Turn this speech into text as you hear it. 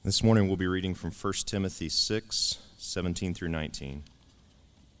This morning we'll be reading from 1 Timothy 6, 17 through 19.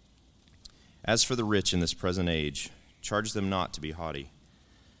 As for the rich in this present age, charge them not to be haughty,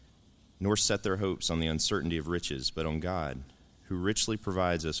 nor set their hopes on the uncertainty of riches, but on God, who richly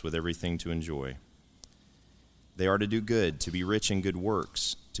provides us with everything to enjoy. They are to do good, to be rich in good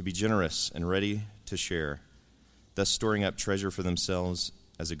works, to be generous and ready to share, thus storing up treasure for themselves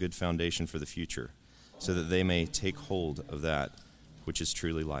as a good foundation for the future, so that they may take hold of that which is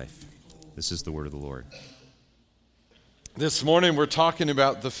truly life. This is the word of the Lord. This morning we're talking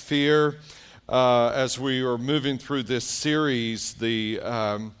about the fear as we are moving through this series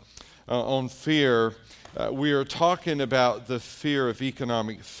on fear. We are talking about the fear of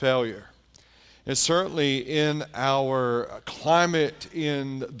economic failure. And certainly in our climate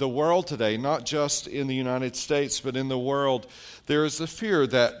in the world today, not just in the United States, but in the world, there is a fear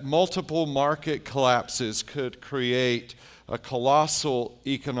that multiple market collapses could create a colossal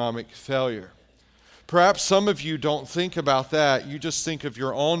economic failure. Perhaps some of you don't think about that. You just think of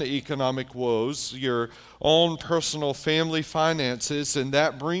your own economic woes, your own personal family finances, and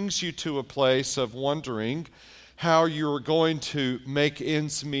that brings you to a place of wondering how you're going to make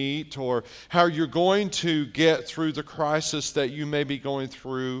ends meet or how you're going to get through the crisis that you may be going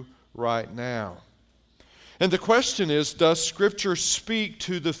through right now. And the question is, does Scripture speak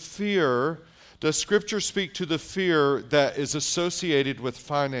to the fear? Does Scripture speak to the fear that is associated with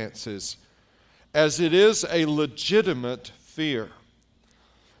finances, as it is a legitimate fear?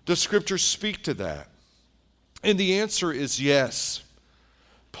 Does Scripture speak to that? And the answer is yes.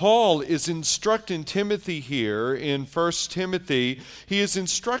 Paul is instructing Timothy here in 1 Timothy. He is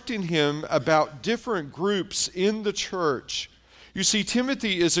instructing him about different groups in the church. You see,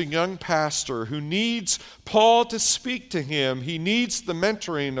 Timothy is a young pastor who needs Paul to speak to him. He needs the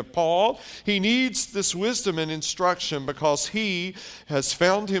mentoring of Paul. He needs this wisdom and instruction because he has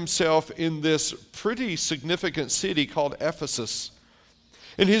found himself in this pretty significant city called Ephesus.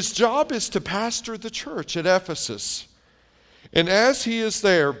 And his job is to pastor the church at Ephesus. And as he is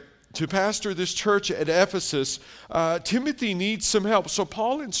there to pastor this church at Ephesus, Timothy needs some help. So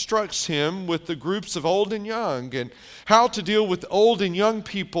Paul instructs him with the groups of old and young and how to deal with old and young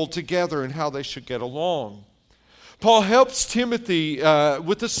people together and how they should get along. Paul helps Timothy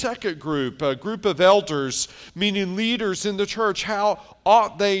with a second group, a group of elders, meaning leaders in the church. How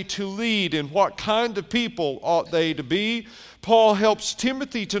ought they to lead and what kind of people ought they to be? Paul helps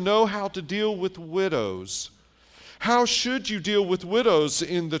Timothy to know how to deal with widows. How should you deal with widows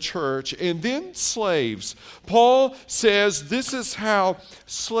in the church? And then slaves. Paul says this is how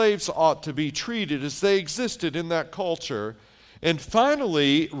slaves ought to be treated as they existed in that culture. And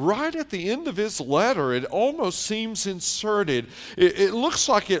finally, right at the end of his letter, it almost seems inserted. It looks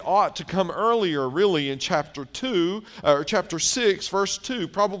like it ought to come earlier, really, in chapter 6, verse 2,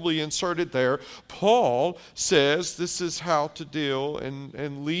 probably inserted there. Paul says this is how to deal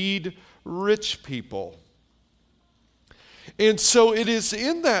and lead rich people. And so it is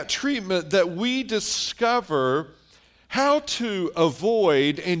in that treatment that we discover how to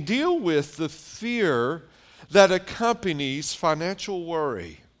avoid and deal with the fear that accompanies financial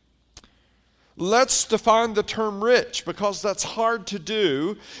worry. Let's define the term rich because that's hard to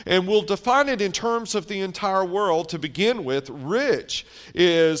do, and we'll define it in terms of the entire world to begin with. Rich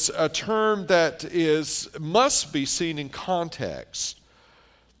is a term that must be seen in context.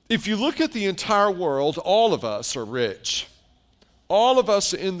 If you look at the entire world, all of us are rich. All of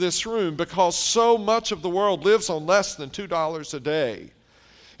us in this room, because so much of the world lives on less than $2 a day.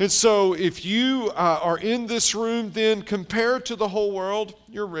 And so if you are in this room, then compared to the whole world,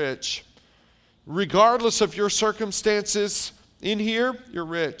 you're rich. Regardless of your circumstances in here, you're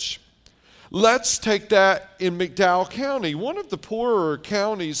rich. Let's take that in McDowell County. One of the poorer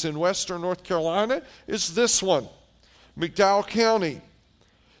counties in western North Carolina is this one, McDowell County.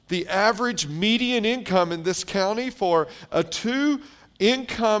 The average median income in this county for a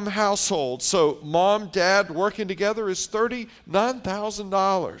two-income household, so mom, dad working together, is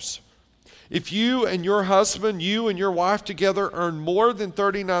 $39,000. If you and your husband, you and your wife together earn more than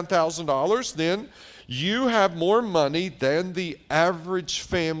 $39,000, then you have more money than the average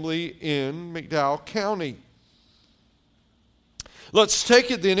family in McDowell County. Let's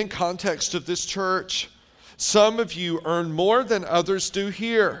take it then in context of this church. Some of you earn more than others do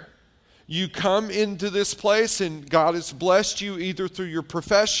here. You come into this place and God has blessed you either through your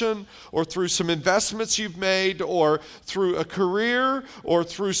profession or through some investments you've made or through a career or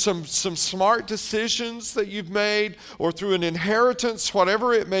through some smart decisions that you've made or through an inheritance,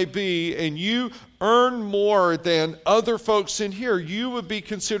 whatever it may be, and you earn more than other folks in here. You would be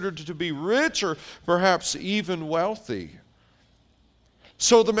considered to be rich or perhaps even wealthy.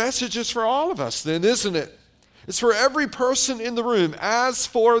 So the message is for all of us then, isn't it? It's for every person in the room. As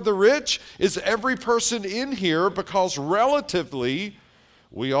for the rich, is every person in here, because relatively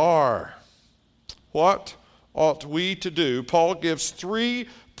we are. What ought we to do? Paul gives 3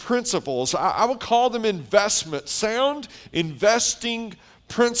 principles. I would call them sound investing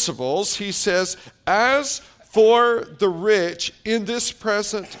principles. He says, as for the rich in this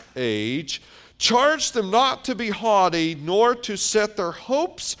present age, charge them not to be haughty, nor to set their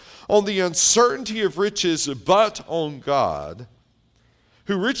hopes on the uncertainty of riches, but on God,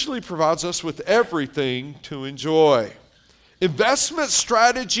 who richly provides us with everything to enjoy. Investment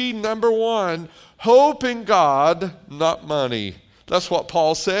strategy number 1, hope in God, not money. That's what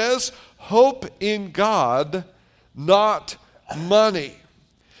Paul says. Hope in God, not money.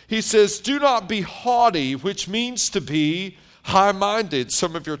 He says, do not be haughty, which means to be high-minded.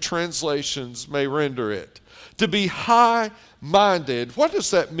 Some of your translations may render it. To be high-minded. What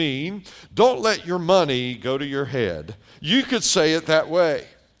does that mean? Don't let your money go to your head. You could say it that way.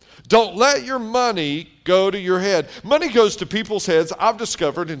 Don't let your money go to your head. Money goes to people's heads, I've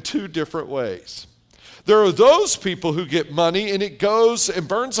discovered, in 2 different ways. There are those people who get money and it goes and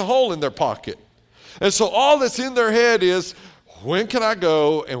burns a hole in their pocket. And so all that's in their head is, when can I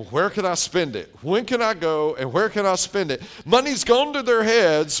go and where can I spend it? When can I go and where can I spend it? Money's gone to their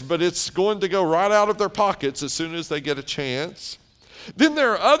heads, but it's going to go right out of their pockets as soon as they get a chance. Then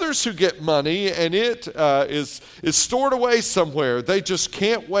there are others who get money and it is stored away somewhere. They just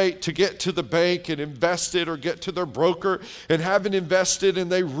can't wait to get to the bank and invest it, or get to their broker and have it invested,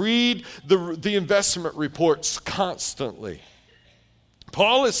 and they read the investment reports constantly.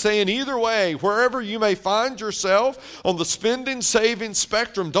 Paul is saying either way, wherever you may find yourself on the spending, saving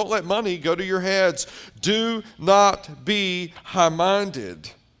spectrum, don't let money go to your heads. Do not be high-minded,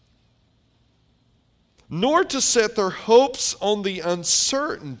 nor to set their hopes on the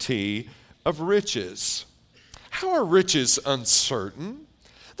uncertainty of riches. How are riches uncertain?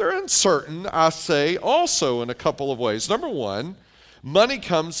 They're uncertain, I say, also in a couple of ways. Number 1, money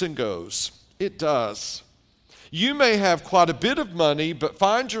comes and goes. It does. You may have quite a bit of money, but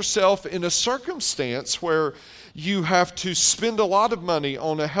find yourself in a circumstance where you have to spend a lot of money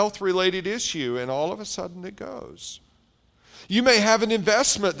on a health-related issue, and all of a sudden it goes. You may have an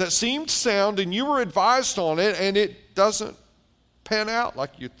investment that seemed sound and you were advised on it, and it doesn't pan out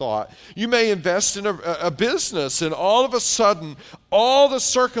like you thought. You may invest in a business, and all of a sudden, all the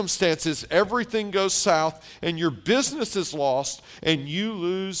circumstances, everything goes south, and your business is lost, and you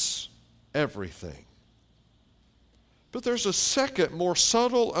lose everything. But there's a second, more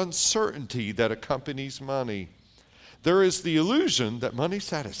subtle uncertainty that accompanies money. There is the illusion that money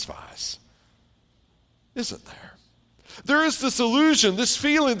satisfies, isn't there? There is this illusion, this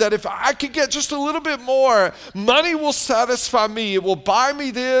feeling that if I could get just a little bit more, money will satisfy me. It will buy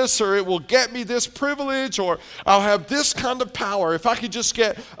me this, or it will get me this privilege, or I'll have this kind of power. If I could just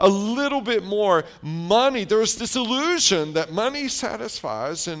get a little bit more money. There's this illusion that money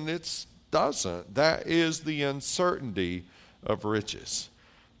satisfies, and it doesn't. That is the uncertainty of riches.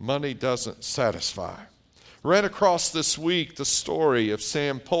 Money doesn't satisfy. Ran across this week the story of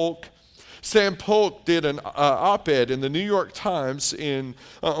Sam Polk. Sam Polk did an op-ed in the New York Times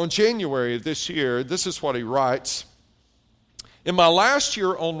on January of this year. This is what he writes. In my last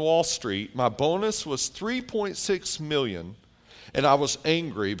year on Wall Street, my bonus was $3.6 million, and I was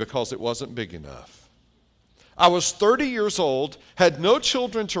angry because it wasn't big enough. I was 30 years old, had no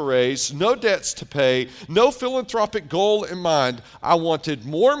children to raise, no debts to pay, no philanthropic goal in mind. I wanted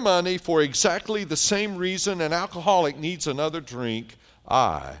more money for exactly the same reason an alcoholic needs another drink.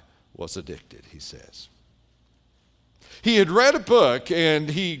 I was addicted, he says. He had read a book, and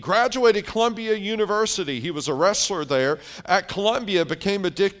he graduated Columbia University. He was a wrestler there at Columbia, became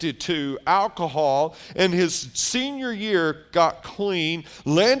addicted to alcohol, and his senior year got clean,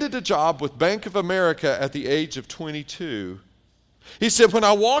 landed a job with Bank of America at the age of 22. He said, when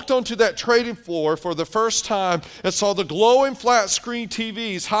I walked onto that trading floor for the first time and saw the glowing flat screen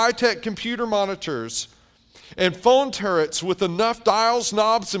TVs, high-tech computer monitors, and phone turrets with enough dials,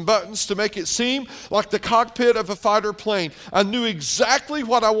 knobs, and buttons to make it seem like the cockpit of a fighter plane, I knew exactly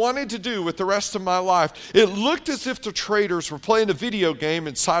what I wanted to do with the rest of my life. It looked as if the traders were playing a video game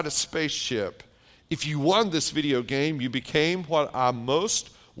inside a spaceship. If you won this video game, you became what I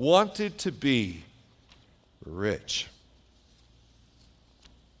most wanted to be, rich.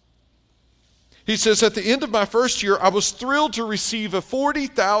 He says, at the end of my first year, I was thrilled to receive a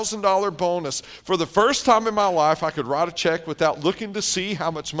 $40,000 bonus. For the first time in my life, I could write a check without looking to see how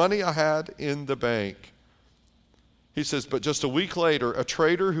much money I had in the bank. He says, but just a week later, a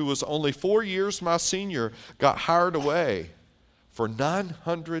trader who was only 4 years my senior got hired away for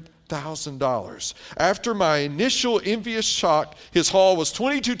 $900,000. After my initial envious shock, his haul was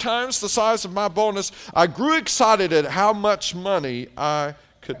 22 times the size of my bonus. I grew excited at how much money I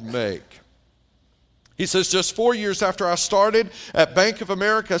could make. He says, just 4 years after I started at Bank of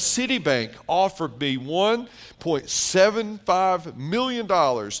America, Citibank offered me $1.75 million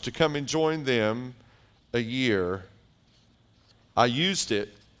to come and join them a year. I used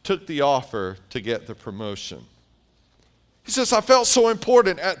it, took the offer to get the promotion. He says, I felt so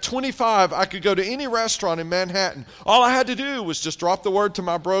important. At 25, I could go to any restaurant in Manhattan. All I had to do was just drop the word to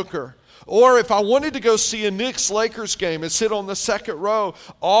my broker. Or if I wanted to go see a Knicks-Lakers game and sit on the second row,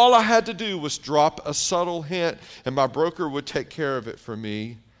 all I had to do was drop a subtle hint, and my broker would take care of it for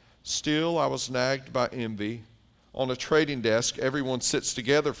me. Still, I was nagged by envy. On a trading desk, everyone sits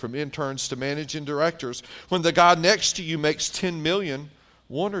together from interns to managing directors. When the guy next to you makes $10 million,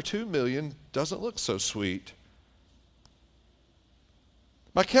 $1 or $2 million doesn't look so sweet.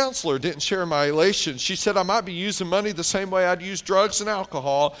 My counselor didn't share my elation. She said I might be using money the same way I'd use drugs and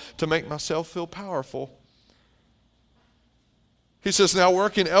alcohol to make myself feel powerful. He says, now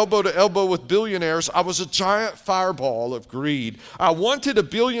working elbow to elbow with billionaires, I was a giant fireball of greed. I wanted $1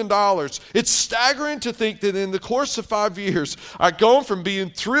 billion. It's staggering to think that in the course of 5 years, I'd gone from being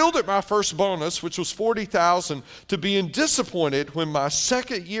thrilled at my first bonus, which was $40,000, to being disappointed when my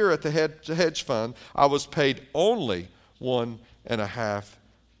second year at the hedge fund, I was paid only $1.5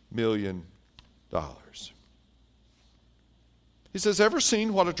 million. He says, ever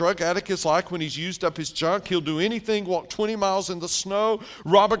seen what a drug addict is like when he's used up his junk? He'll do anything, walk 20 miles in the snow,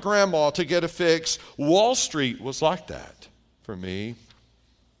 rob a grandma to get a fix. Wall Street was like that for me.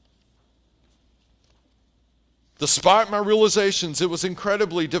 Despite my realizations, it was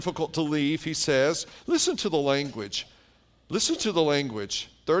incredibly difficult to leave, he says. Listen to the language. Listen to the language.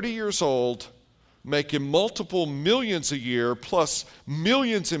 30 years old, making multiple millions a year, plus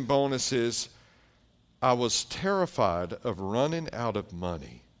millions in bonuses. I was terrified of running out of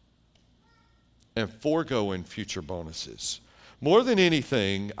money and foregoing future bonuses. More than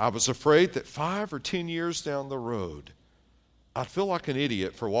anything, I was afraid that 5 or 10 years down the road, I'd feel like an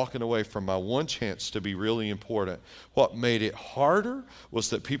idiot for walking away from my one chance to be really important. What made it harder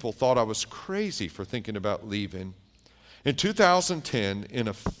was that people thought I was crazy for thinking about leaving. In 2010, in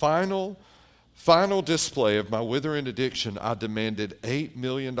a final display of my withering addiction, I demanded $8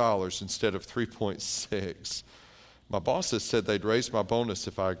 million instead of $3.6. My bosses said they'd raise my bonus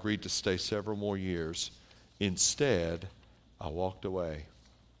if I agreed to stay several more years. Instead, I walked away.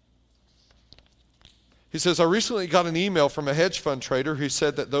 He says, I recently got an email from a hedge fund trader who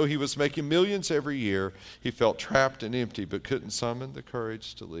said that though he was making millions every year, he felt trapped and empty but couldn't summon the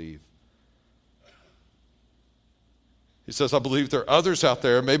courage to leave. He says, I believe there are others out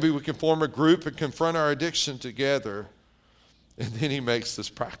there. Maybe we can form a group and confront our addiction together. And then he makes this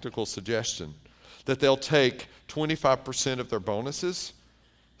practical suggestion that they'll take 25% of their bonuses,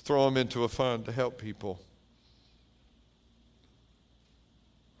 throw them into a fund to help people.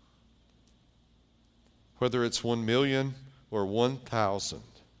 Whether it's 1 million or 1,000,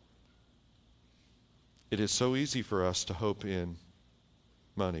 it is so easy for us to hope in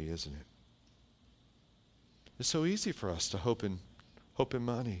money, isn't it? It's so easy for us to hope in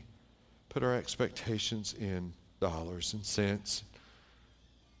money, put our expectations in dollars and cents.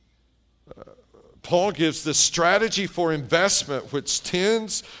 Paul gives this strategy for investment,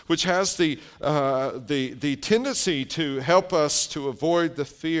 which has the tendency to help us to avoid the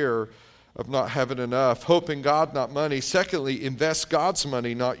fear of not having enough. Hope in God, not money. Secondly, invest God's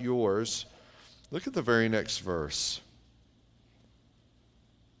money, not yours. Look at the very next verse.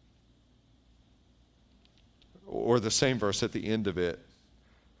 Or the same verse at the end of it.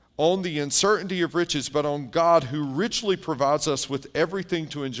 On the uncertainty of riches, but on God who richly provides us with everything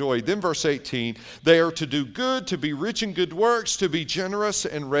to enjoy. Then verse 18, they are to do good, to be rich in good works, to be generous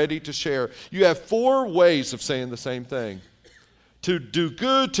and ready to share. You have 4 ways of saying the same thing. To do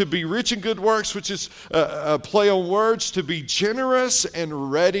good, to be rich in good works, which is a play on words, to be generous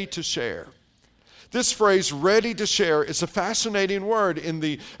and ready to share. This phrase, ready to share, is a fascinating word in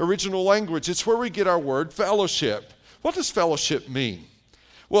the original language. It's where we get our word fellowship. What does fellowship mean?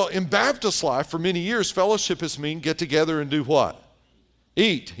 Well, in Baptist life, for many years, fellowship has meant get together and do what?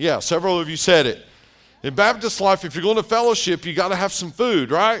 Eat. Yeah, several of you said it. In Baptist life, if you're going to fellowship, you got to have some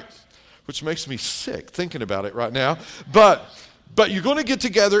food, right? Which makes me sick thinking about it right now. But you're going to get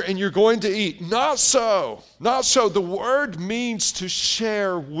together and you're going to eat. Not so. Not so. The word means to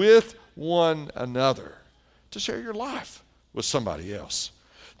share with one another, to share your life with somebody else,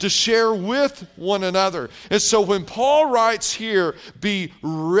 to share with one another. And so when Paul writes here, be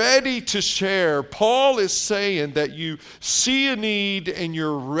ready to share, Paul is saying that you see a need and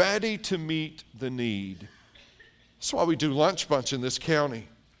you're ready to meet the need. That's why we do Lunch Bunch in this county.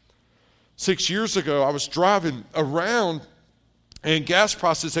 6 years ago, I was driving around and gas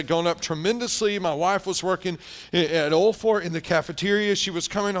prices had gone up tremendously. My wife was working at Old Fort in the cafeteria. She was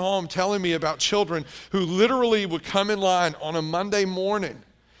coming home telling me about children who literally would come in line on a Monday morning.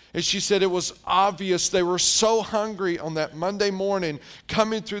 And she said it was obvious they were so hungry on that Monday morning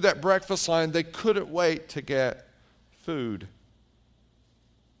coming through that breakfast line, they couldn't wait to get food.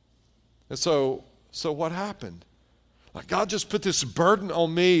 And so what happened? Like God just put this burden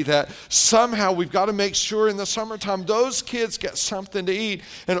on me that somehow we've got to make sure in the summertime those kids get something to eat.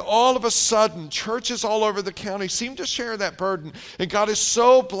 And all of a sudden, churches all over the county seem to share that burden. And God has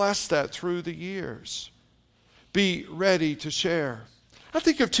so blessed that through the years. Be ready to share. I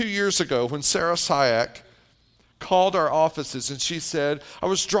think of 2 years ago when Sarah Syack called our offices and she said, I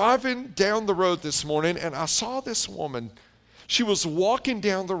was driving down the road this morning and I saw this woman. She was walking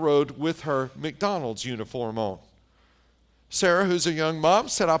down the road with her McDonald's uniform on. Sarah, who's a young mom,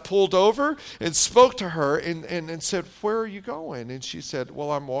 said, I pulled over and spoke to her and said, where are you going? And she said,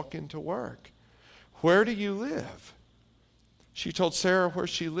 well, I'm walking to work. Where do you live? She told Sarah where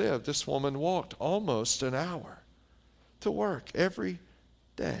she lived. This woman walked almost an hour to work every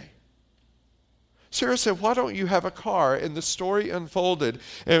day. Sarah said, why don't you have a car? And the story unfolded.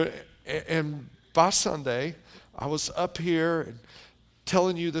 And by Sunday, I was up here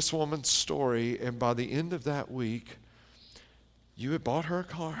telling you this woman's story. And by the end of that week, you had bought her a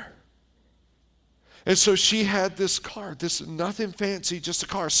car. And so she had this car, this nothing fancy, just a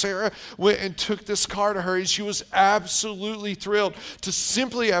car. Sarah went and took this car to her, and she was absolutely thrilled to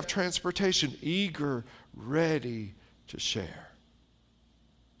simply have transportation, eager, ready to share.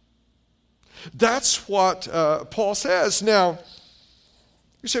 That's what Paul says. Now,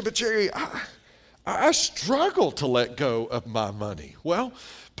 you say, but Jerry, I struggle to let go of my money. Well,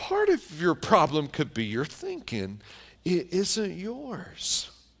 part of your problem could be your thinking. It isn't yours.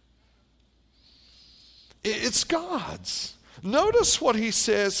 It's God's. Notice what he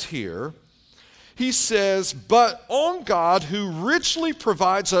says here. He says, but on God who richly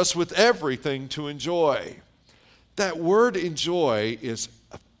provides us with everything to enjoy. That word enjoy is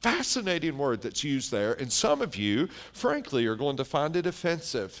a fascinating word that's used there, and some of you, frankly, are going to find it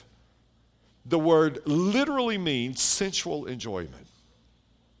offensive. The word literally means sensual enjoyment.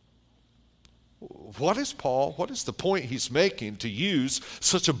 What is the point he's making to use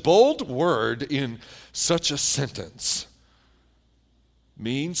such a bold word in such a sentence?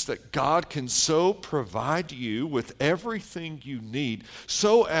 Means that God can so provide you with everything you need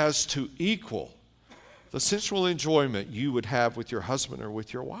so as to equal the sensual enjoyment you would have with your husband or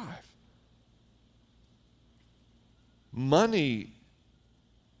with your wife. Money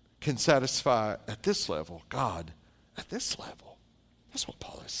can satisfy at this level, God at this level. That's what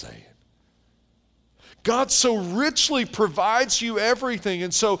Paul is saying. God so richly provides you everything.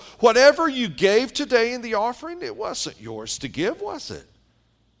 And so whatever you gave today in the offering, it wasn't yours to give, was it?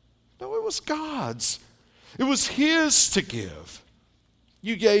 No, it was God's. It was His to give.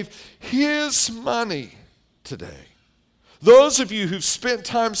 You gave His money today. Those of you who've spent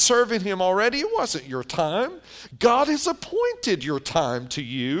time serving Him already, it wasn't your time. God has appointed your time to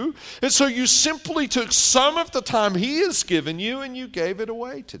you. And so you simply took some of the time He has given you and you gave it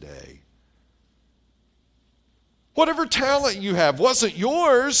away today. Whatever talent you have wasn't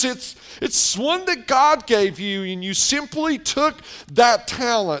yours. It's one that God gave you, and you simply took that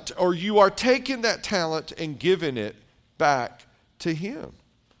talent, or you are taking that talent and giving it back to Him.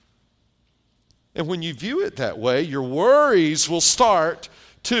 And when you view it that way, your worries will start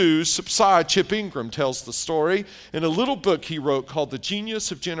to subside. Chip Ingram tells the story in a little book he wrote called The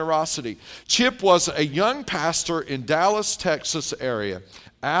Genius of Generosity. Chip was a young pastor in Dallas, Texas area,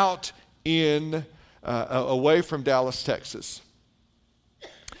 out in away from Dallas, Texas.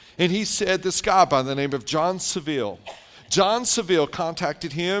 And he said this guy by the name of John Seville. John Seville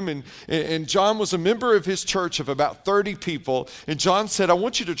contacted him, and John was a member of his church of about 30 people. And John said, I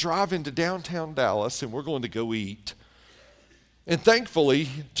want you to drive into downtown Dallas, and we're going to go eat. And thankfully,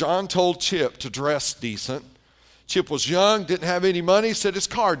 John told Chip to dress decent. Chip was young, didn't have any money, said his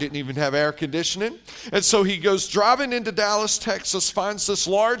car didn't even have air conditioning. And so he goes driving into Dallas, Texas, finds this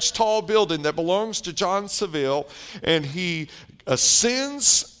large, tall building that belongs to John Seville, and he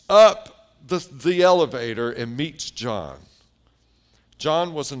ascends up the elevator and meets John.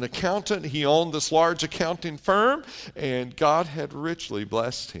 John was an accountant. He owned this large accounting firm, and God had richly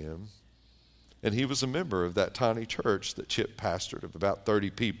blessed him. And he was a member of that tiny church that Chip pastored of about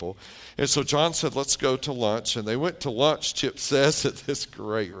 30 people. And so John said, let's go to lunch. And they went to lunch, Chip says, at this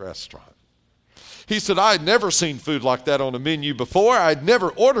great restaurant. He said, I had never seen food like that on a menu before. I had never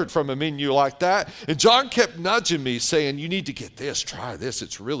ordered from a menu like that. And John kept nudging me, saying, you need to get this, try this,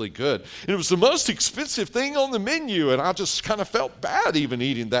 it's really good. And it was the most expensive thing on the menu, and I just kind of felt bad even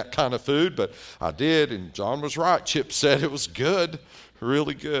eating that kind of food, but I did, and John was right. Chip said it was good,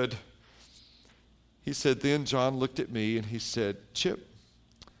 really good. He said, then John looked at me and he said, Chip,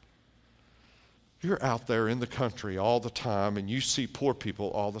 you're out there in the country all the time, and you see poor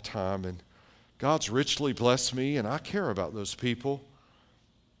people all the time, and God's richly blessed me, and I care about those people.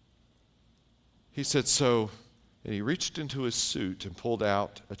 He said, and he reached into his suit and pulled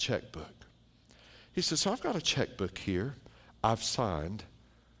out a checkbook. He said, so I've got a checkbook here. I've signed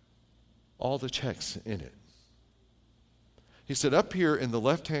all the checks in it. He said, up here in the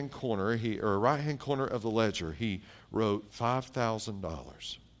left-hand corner, or right-hand corner of the ledger, he wrote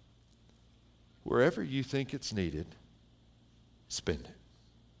 $5,000. Wherever you think it's needed, spend it.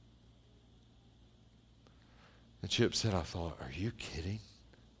 And Chip said, I thought, are you kidding?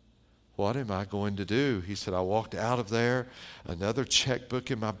 What am I going to do? He said, I walked out of there, another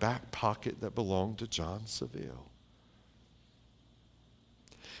checkbook in my back pocket that belonged to John Seville.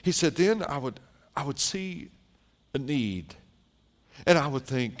 He said, then I would see a need, and I would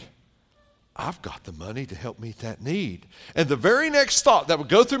think, I've got the money to help meet that need. And the very next thought that would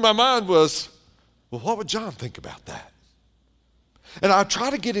go through my mind was, well, what would John think about that? And I try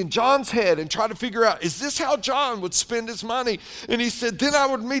to get in John's head and try to figure out, is this how John would spend his money? And he said, then I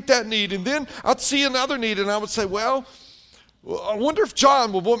would meet that need. And then I'd see another need and I would say, well, I wonder if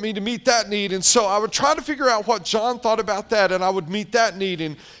John would want me to meet that need. And so I would try to figure out what John thought about that, and I would meet that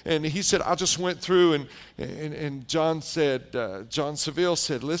need. And he said, I just went through, and John said, John Seville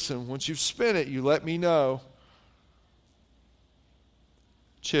said, listen, once you've spent it, you let me know.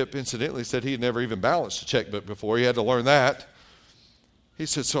 Chip, incidentally, said he had never even balanced a checkbook before. He had to learn that. He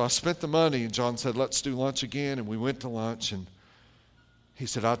said, so I spent the money, and John said, let's do lunch again, and we went to lunch, and he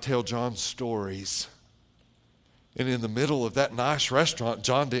said, I'd tell John stories. And in the middle of that nice restaurant,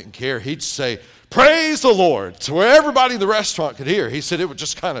 John didn't care. He'd say, praise the Lord, to where everybody in the restaurant could hear. He said it would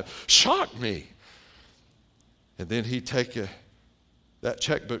just kind of shock me. And then he'd take that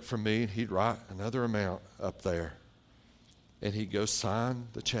checkbook from me, and he'd write another amount up there. And he'd go sign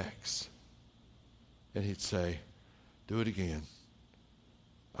the checks. And he'd say, do it again.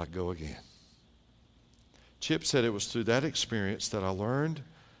 I'd go again. Chip said it was through that experience that I learned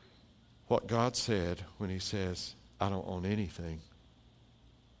what God said when he says, I don't own anything.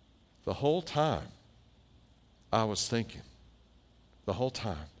 The whole time I was thinking,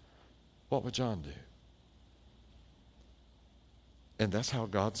 what would John do? And that's how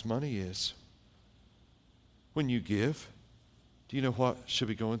God's money is. When you give, do you know what should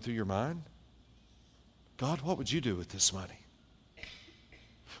be going through your mind? God, what would you do with this money?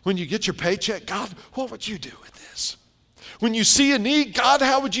 When you get your paycheck, God, what would you do with this? When you see a need, God,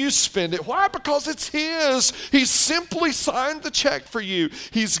 how would you spend it? Why? Because it's His. He simply signed the check for you.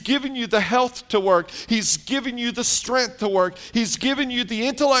 He's given you the health to work. He's given you the strength to work. He's given you the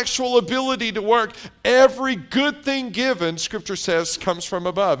intellectual ability to work. Every good thing given, Scripture says, comes from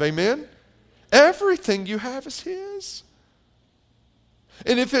above. Amen? Everything you have is His.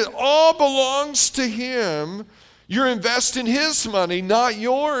 And if it all belongs to Him, you're investing His money, not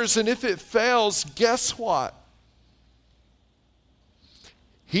yours. And if it fails, guess what?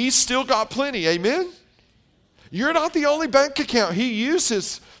 He's still got plenty. Amen? You're not the only bank account He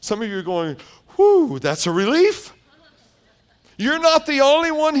uses. Some of you are going, whew, that's a relief. You're not the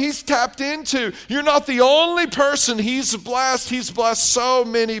only one He's tapped into. You're not the only person He's blessed. He's blessed so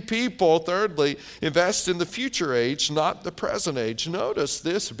many people. Thirdly, invest in the future age, not the present age. Notice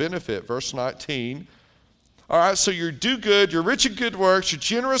this benefit, verse 19. All right, so you're do good, you're rich in good works, you're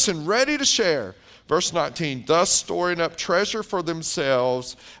generous and ready to share. Verse 19, thus storing up treasure for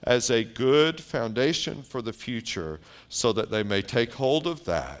themselves as a good foundation for the future, so that they may take hold of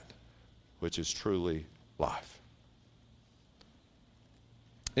that which is truly life.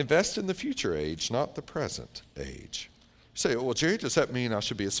 Invest in the future age, not the present age. You say, well, Jerry, does that mean I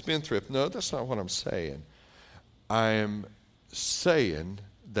should be a spendthrift? No, that's not what I'm saying. I am saying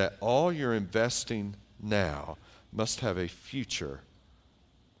that all you're investing now must have a future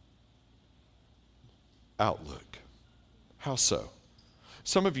outlook. How so?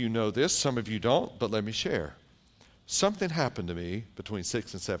 Some of you know this, some of you don't, but let me share. Something happened to me between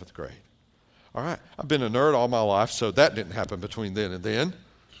 6th and 7th grade. All right, I've been a nerd all my life, so that didn't happen between then and then.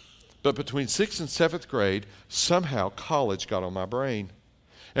 But between 6th and 7th grade, somehow college got on my brain.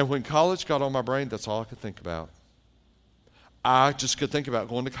 And when college got on my brain, that's all I could think about. I just could think about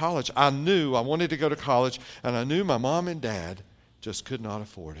going to college. I knew I wanted to go to college, and I knew my mom and dad just could not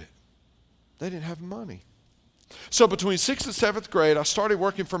afford it. They didn't have money. So between 6th and 7th grade, I started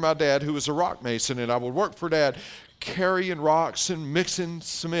working for my dad, who was a rock mason, and I would work for Dad carrying rocks and mixing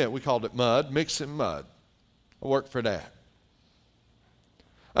cement. We called it mud, mixing mud. I worked for Dad.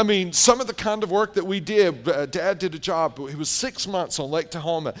 I mean, some of the kind of work that we did, Dad did a job. It was 6 months on Lake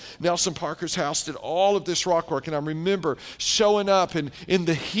Tahoma. Nelson Parker's house did all of this rock work, and I remember showing up and in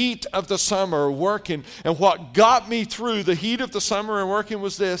the heat of the summer working, and what got me through the heat of the summer and working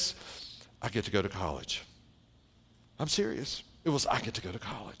was this: I get to go to college. I'm serious. It was, I get to go to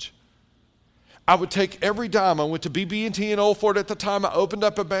college. I would take every dime. I went to BB&T in Old Fort at the time. I opened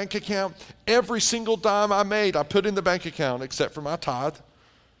up a bank account. Every single dime I made, I put in the bank account, except for my tithe.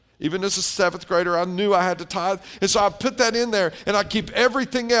 Even as a 7th grader, I knew I had to tithe. And so I put that in there, and I keep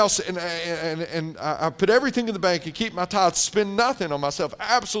everything else, and I put everything in the bank and keep my tithe, spend nothing on myself,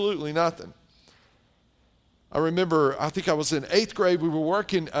 absolutely nothing. I remember, I think I was in 8th grade, we were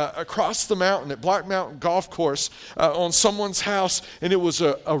working across the mountain at Black Mountain Golf Course on someone's house, and it was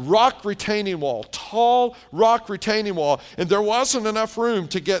a rock retaining wall, tall rock retaining wall, and there wasn't enough room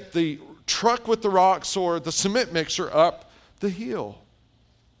to get the truck with the rocks or the cement mixer up the hill.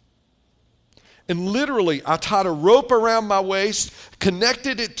 And literally, I tied a rope around my waist,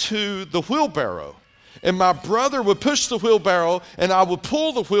 connected it to the wheelbarrow, and my brother would push the wheelbarrow, and I would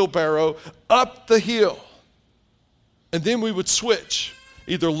pull the wheelbarrow up the hill. And then we would switch,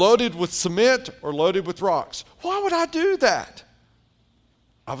 either loaded with cement or loaded with rocks. Why would I do that?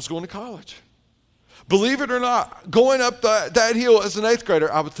 I was going to college. Believe it or not, going up that hill as an 8th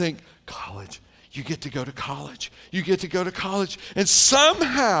grader, I would think, college, you get to go to college. You get to go to college. And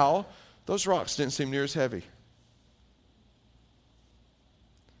somehow, those rocks didn't seem near as heavy.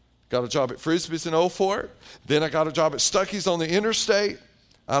 Got a job at Frisbee's in Old Fort. Then I got a job at Stuckey's on the interstate.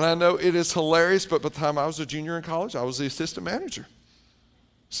 And I know it is hilarious, but by the time I was a junior in college, I was the assistant manager.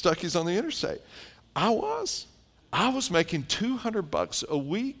 Stuckey's on the interstate. I was making $200 a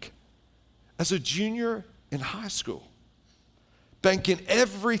week as a junior in high school, banking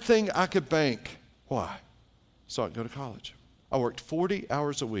everything I could bank. Why? So I could go to college. I worked 40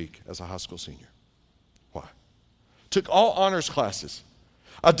 hours a week as a high school senior. Why? Took all honors classes.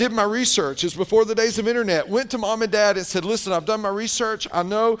 I did my research. It's before the days of internet. Went to mom and dad and said, listen, I've done my research. I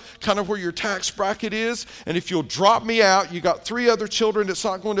know kind of where your tax bracket is. And if you'll drop me out, you got 3 other children, it's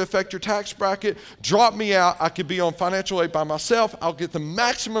not going to affect your tax bracket. Drop me out. I could be on financial aid by myself. I'll get the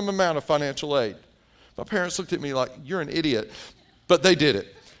maximum amount of financial aid. My parents looked at me like, you're an idiot. But they did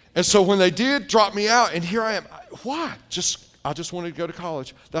it. And so when they did drop me out, and here I am. Why? I just wanted to go to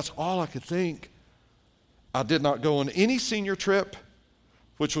college. That's all I could think. I did not go on any senior trip,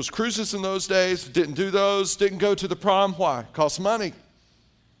 which was cruises in those days. Didn't do those. Didn't go to the prom. Why? Cost money.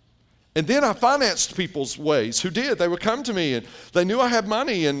 And then I financed people's ways who did. They would come to me, and they knew I had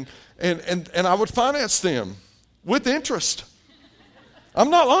money, and I would finance them with interest. I'm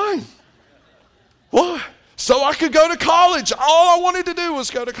not lying. Why? So I could go to college. All I wanted to do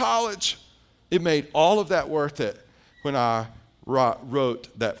was go to college. It made all of that worth it when I wrote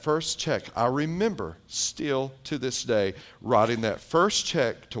that first check. I remember still to this day writing that first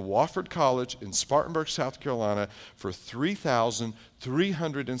check to Wofford College in Spartanburg, South Carolina for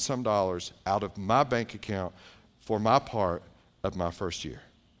 $3,300 and some dollars out of my bank account for my part of my first year.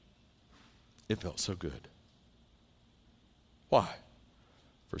 It felt so good. Why?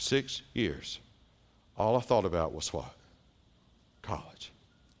 For 6 years, all I thought about was what? College.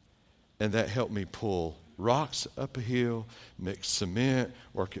 And that helped me pull rocks up a hill, mix cement,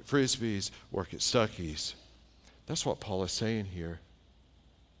 work at Frisbee's, work at Stuckey's. That's what Paul is saying here.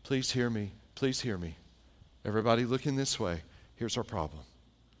 Please hear me. Please hear me. Everybody looking this way. Here's our problem.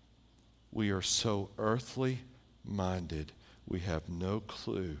 We are so earthly minded, we have no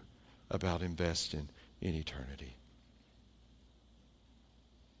clue about investing in eternity.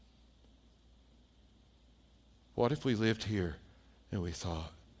 What if we lived here and we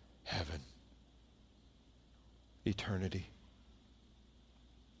thought, heaven, eternity.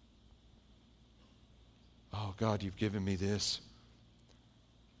 Oh, God, you've given me this.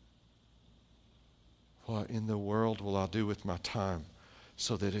 What in the world will I do with my time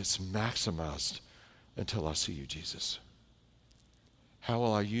so that it's maximized until I see you, Jesus? How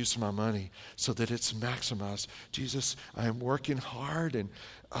will I use my money so that it's maximized? Jesus, I am working hard, and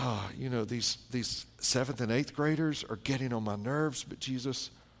these 7th and 8th graders are getting on my nerves, but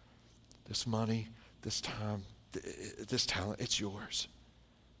Jesus, this money, this time, this talent, it's yours.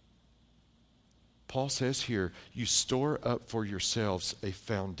 Paul says here, you store up for yourselves a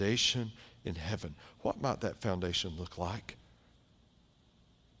foundation in heaven. What might that foundation look like?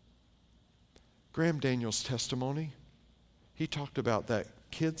 Graham Daniels' testimony, he talked about that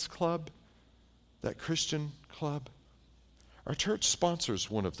kids club, that Christian club. Our church sponsors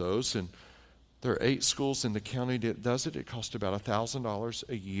one of those, and there are 8 schools in the county that does it. It costs about $1,000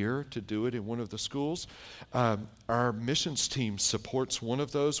 a year to do it in one of the schools. Our missions team supports one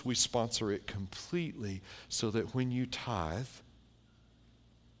of those. We sponsor it completely so that when you tithe,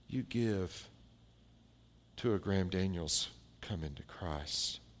 you give to a Graham Daniels Come into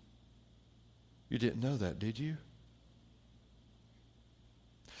Christ. You didn't know that, did you?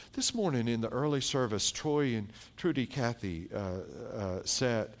 This morning in the early service, Troy and Trudy Cathy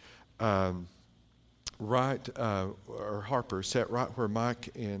sat Harper sat right where Mike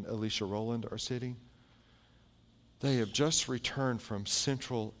and Alicia Rowland are sitting. They have just returned from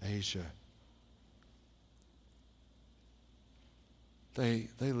Central Asia. They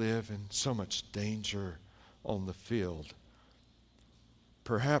live in so much danger on the field.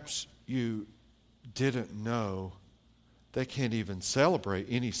 Perhaps you didn't know they can't even celebrate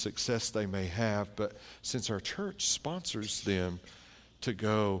any success they may have, but since our church sponsors them to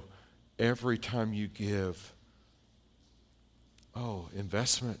go every time you give,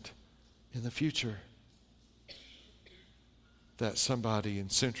 investment in the future, that somebody in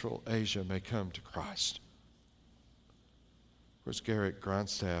Central Asia may come to Christ. Where's Garrett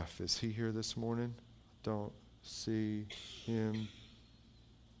Grindstaff? Is he here this morning? Don't see him.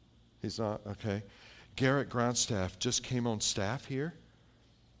 He's not? Okay. Garrett Grindstaff just came on staff here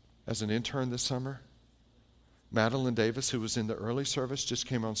as an intern this summer. Madeline Davis, who was in the early service, just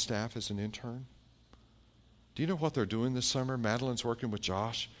came on staff as an intern. Do you know what they're doing this summer? Madeline's working with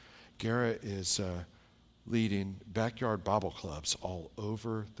Josh. Garrett is leading backyard Bible clubs all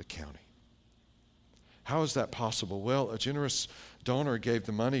over the county. How is that possible? Well, a generous donor gave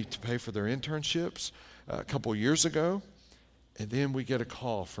the money to pay for their internships a couple years ago. And then we get a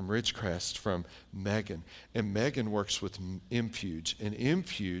call from Ridgecrest from Megan. And Megan works with Infuge. And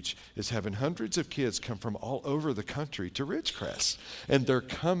Infuge is having hundreds of kids come from all over the country to Ridgecrest. And they're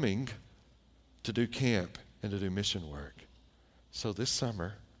coming to do camp and to do mission work. So this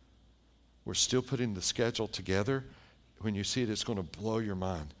summer, we're still putting the schedule together. When you see it, it's going to blow your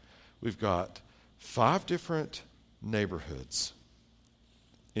mind. We've got 5 different neighborhoods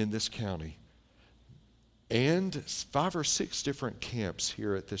in this county and 5 or 6 different camps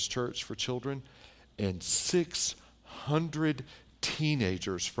here at this church for children, and 600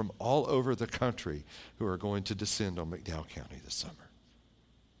 teenagers from all over the country who are going to descend on McDowell County this summer.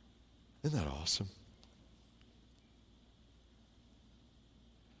 Isn't that awesome?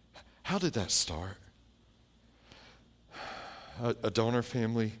 How did that start? A donor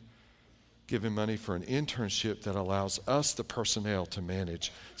family giving money for an internship that allows us, the personnel, to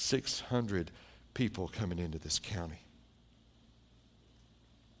manage 600 people coming into this county.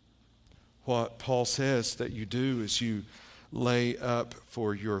 What Paul says that you do is you lay up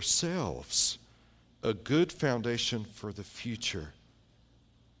for yourselves a good foundation for the future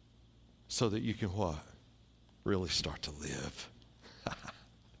so that you can what? Really start to live.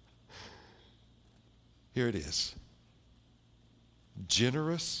 Here it is.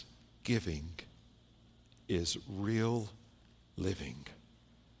 Generous giving is real living.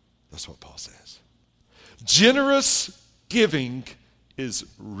 That's what Paul says. Generous giving is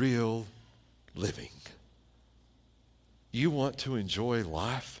real living. You want to enjoy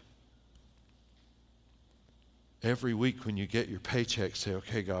life? Every week when you get your paycheck, say,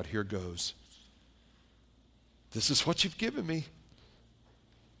 okay, God, here goes. This is what you've given me.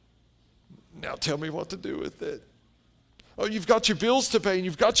 Now tell me what to do with it. Oh, you've got your bills to pay and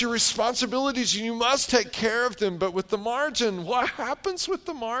you've got your responsibilities and you must take care of them. But with the margin, what happens with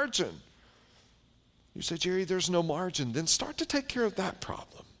the margin? You say, Jerry, there's no margin. Then start to take care of that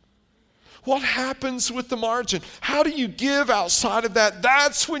problem. What happens with the margin? How do you give outside of that?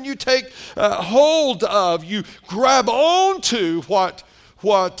 That's when you take hold of, you grab onto what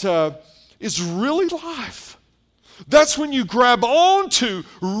is really life. That's when you grab on to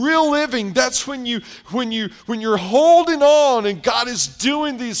real living. That's when you're holding on and God is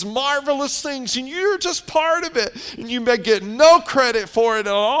doing these marvelous things and you're just part of it. And you may get no credit for it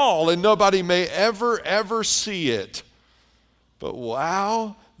at all and nobody may ever see it. But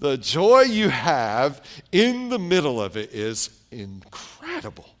wow, the joy you have in the middle of it is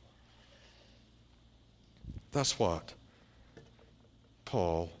incredible. That's what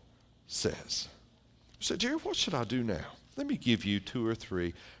Paul says. You say, Jerry, what should I do now? Let me give you 2 or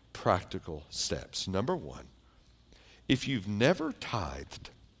 3 practical steps. Number 1, if you've never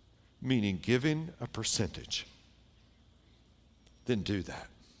tithed, meaning giving a percentage, then do that.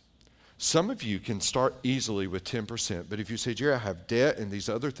 Some of you can start easily with 10%, but if you say, Jerry, I have debt and these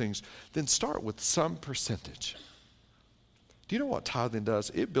other things, then start with some percentage. Do you know what tithing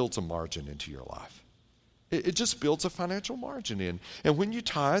does? It builds a margin into your life. It just builds a financial margin in. And when you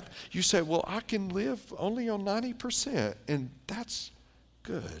tithe, you say, well, I can live only on 90%, and that's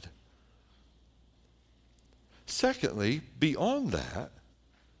good. Secondly, beyond that,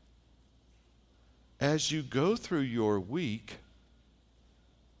 as you go through your week,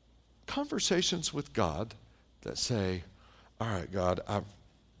 conversations with God that say, all right, God,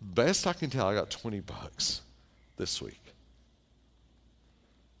 best I can tell, I got $20 this week.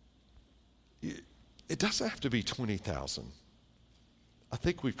 It doesn't have to be 20,000. I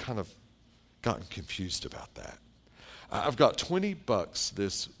think we've kind of gotten confused about that. I've got $20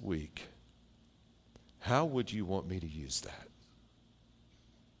 this week. How would you want me to use that?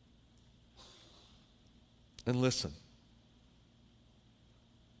 And listen.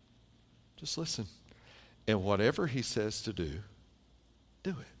 Just listen. And whatever he says to do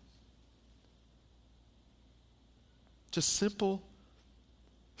it. Just simple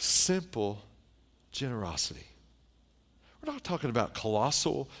generosity. We're not talking about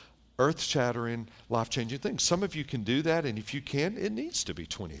colossal, earth-shattering, life-changing things. Some of you can do that, and if you can, it needs to be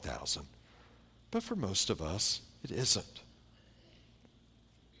 20,000. But for most of us, it isn't.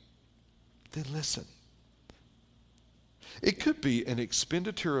 Then listen. It could be an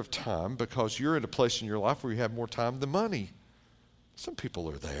expenditure of time because you're in a place in your life where you have more time than money. Some people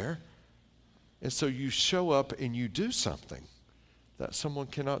are there. And so you show up and you do something that someone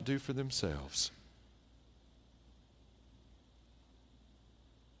cannot do for themselves.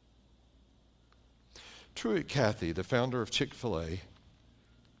 Truett Cathy, the founder of Chick-fil-A,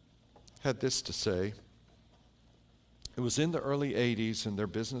 had this to say. It was in the early 80s and their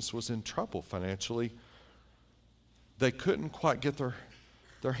business was in trouble financially. They couldn't quite get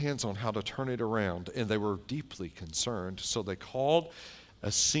their hands on how to turn it around, and they were deeply concerned. So they called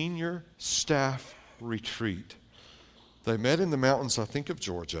a senior staff retreat. They met in the mountains, I think, of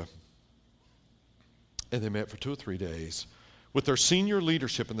Georgia, and they met for 2 or 3 days with their senior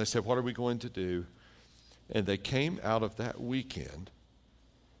leadership, and they said, what are we going to do? And they came out of that weekend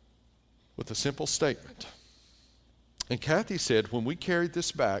with a simple statement. And Cathy said, when we carried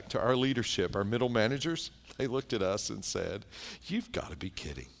this back to our leadership, our middle managers, they looked at us and said, you've got to be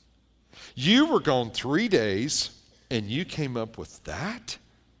kidding. You were gone 3 days and you came up with that?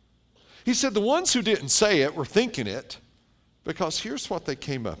 He said the ones who didn't say it were thinking it, because here's what they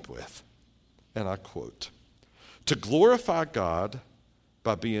came up with. And I quote, to glorify God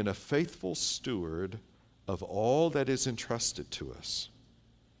by being a faithful steward of all that is entrusted to us,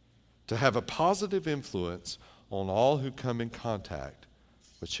 to have a positive influence on all who come in contact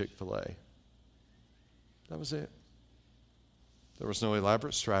with Chick-fil-A. That was it. There was no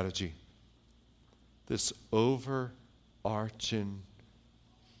elaborate strategy. This overarching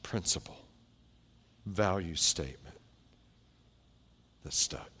principle, value statement that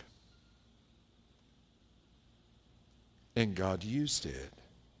stuck. And God used it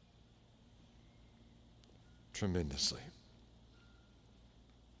tremendously.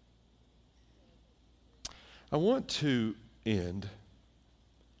 I want to end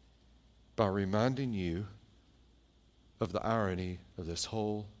by reminding you of the irony of this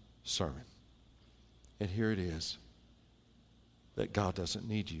whole sermon. And here it is, that God doesn't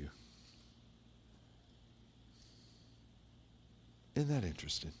need you. Isn't that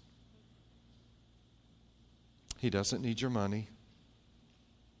interesting? He doesn't need your money.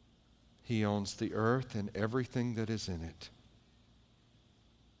 He owns the earth and everything that is in it.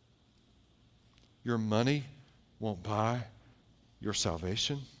 Your money won't buy your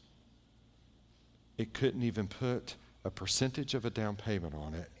salvation. It couldn't even put a percentage of a down payment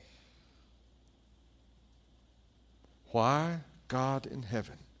on it. Why God in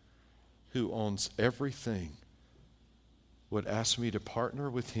heaven, who owns everything, would ask me to partner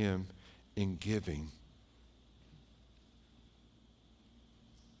with him in giving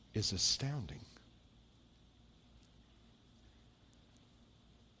is astounding.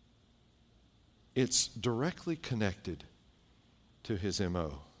 It's directly connected to his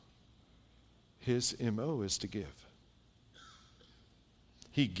MO. His MO is to give.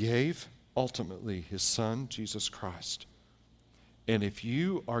 He gave ultimately his son, Jesus Christ. And if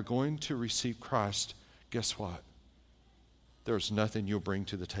you are going to receive Christ, guess what? There's nothing you'll bring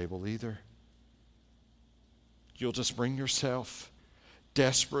to the table either. You'll just bring yourself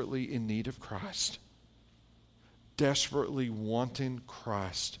desperately in need of Christ, desperately wanting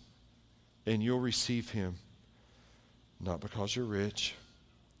Christ, and you'll receive him not because you're rich,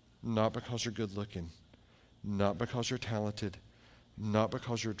 not because you're good looking, not because you're talented, not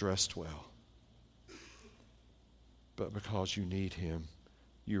because you're dressed well, but because you need him.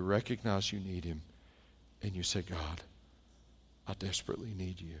 You recognize you need him, and you say, God, I desperately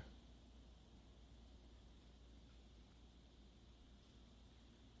need you.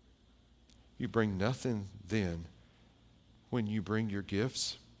 You bring nothing then when you bring your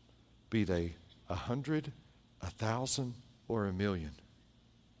gifts, be they 100, 1,000, or 1,000,000.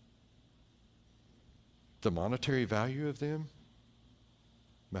 The monetary value of them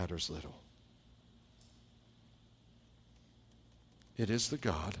matters little. It is the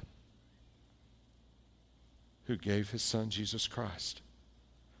God who gave his son Jesus Christ,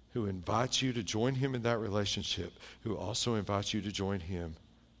 who invites you to join him in that relationship, who also invites you to join him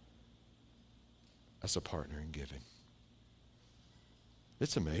as a partner in giving.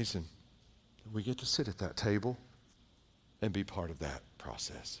 It's amazing. We get to sit at that table and be part of that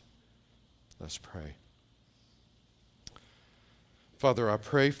process. Let's pray. Father, I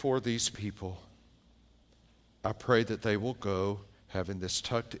pray for these people. I pray that they will go having this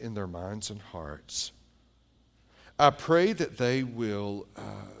tucked in their minds and hearts. I pray that they will,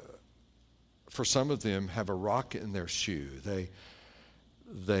 for some of them, have a rock in their shoe.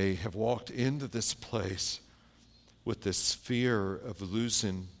 They have walked into this place with this fear of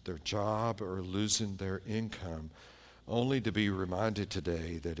losing their job or losing their income, only to be reminded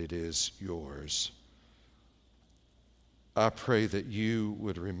today that it is yours. I pray that you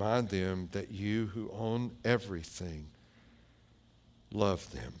would remind them that you who own everything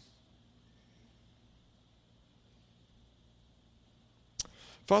love them.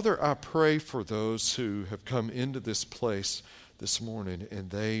 Father, I pray for those who have come into this place this morning and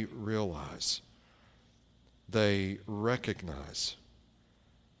they realize, they recognize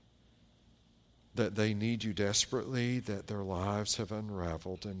that they need you desperately, that their lives have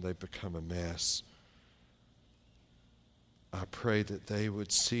unraveled and they've become a mess. I pray that they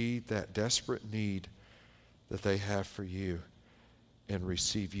would see that desperate need that they have for you and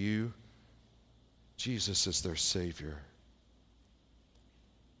receive you, Jesus, as their Savior.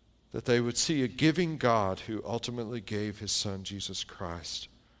 That they would see a giving God who ultimately gave his Son, Jesus Christ.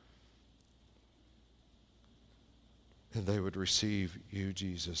 And they would receive you,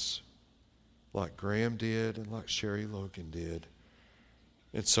 Jesus, like Graham did and like Sherry Logan did,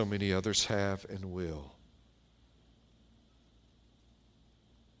 and so many others have and will.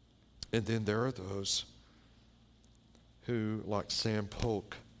 And then there are those who, like Sam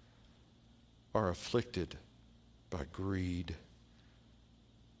Polk, are afflicted by greed.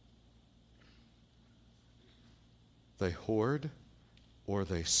 They hoard or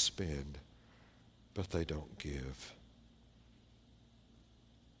they spend, but they don't give.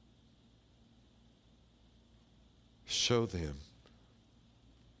 Show them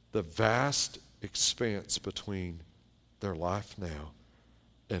the vast expanse between their life now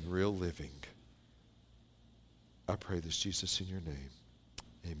and real living. I pray this, Jesus, in your name.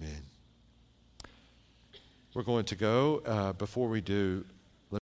 Amen. We're going to go. Before we do,